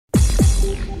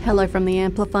Hello from the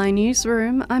Amplify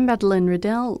newsroom, I'm Madeline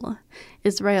Riddell.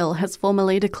 Israel has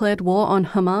formally declared war on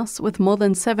Hamas with more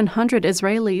than 700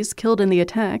 Israelis killed in the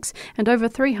attacks and over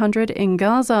 300 in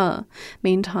Gaza.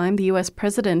 Meantime, the US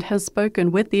president has spoken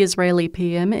with the Israeli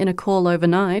PM in a call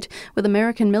overnight, with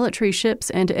American military ships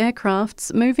and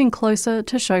aircrafts moving closer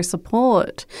to show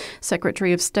support.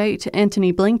 Secretary of State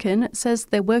Antony Blinken says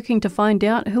they're working to find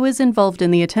out who is involved in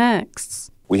the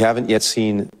attacks. We haven't yet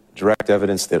seen direct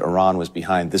evidence that Iran was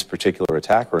behind this particular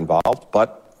attack or involved,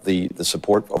 but the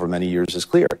support over many years is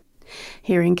clear.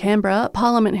 Here in Canberra,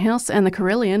 Parliament House and the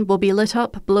Carillon will be lit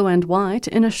up blue and white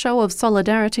in a show of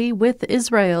solidarity with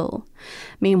Israel.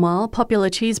 Meanwhile, popular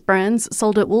cheese brands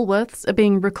sold at Woolworths are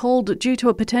being recalled due to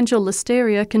a potential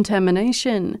listeria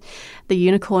contamination. The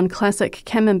Unicorn Classic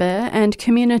Camembert and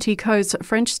Community Co.'s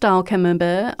French-style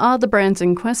Camembert are the brands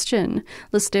in question.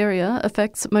 Listeria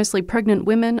affects mostly pregnant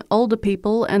women, older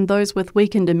people and those with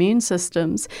weakened immune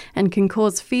systems, and can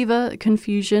cause fever,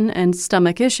 confusion and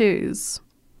stomach issues.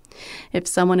 If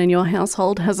someone in your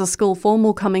household has a school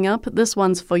formal coming up, this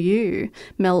one's for you.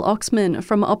 Mel Oxman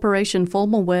from Operation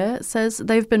Formal Wear says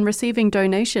they've been receiving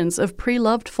donations of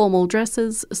pre-loved formal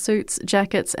dresses, suits,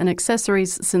 jackets and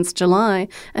accessories since July,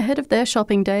 ahead of their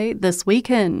shopping day this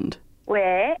weekend.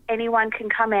 Where anyone can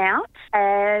come out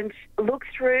and look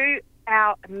through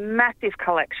our massive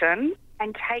collection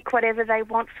and take whatever they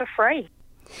want for free.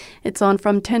 It's on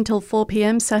from 10 till 4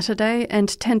 p.m. Saturday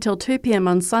and 10 till 2 p.m.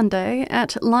 on Sunday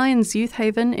at Lions Youth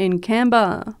Haven in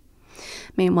Canberra.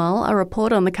 Meanwhile, a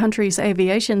report on the country's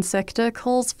aviation sector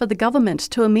calls for the government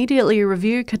to immediately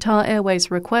review Qatar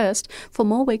Airways' request for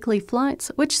more weekly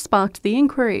flights, which sparked the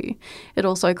inquiry. It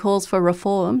also calls for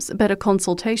reforms, better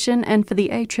consultation, and for the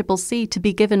ACCC to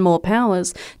be given more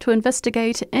powers to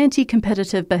investigate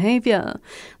anti-competitive behaviour.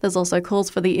 There's also calls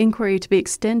for the inquiry to be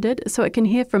extended so it can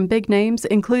hear from big names,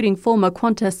 including former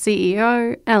Qantas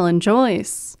CEO Alan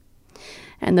Joyce.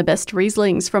 And the best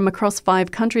Rieslings from across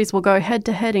 5 countries will go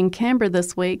head-to-head in Canberra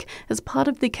this week as part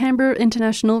of the Canberra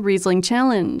International Riesling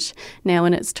Challenge. Now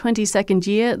in its 22nd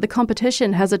year, the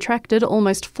competition has attracted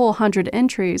almost 400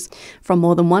 entries from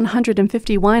more than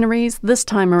 150 wineries this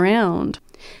time around.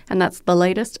 And that's the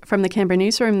latest from the Canberra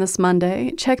newsroom this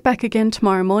Monday. Check back again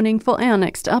tomorrow morning for our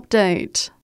next update.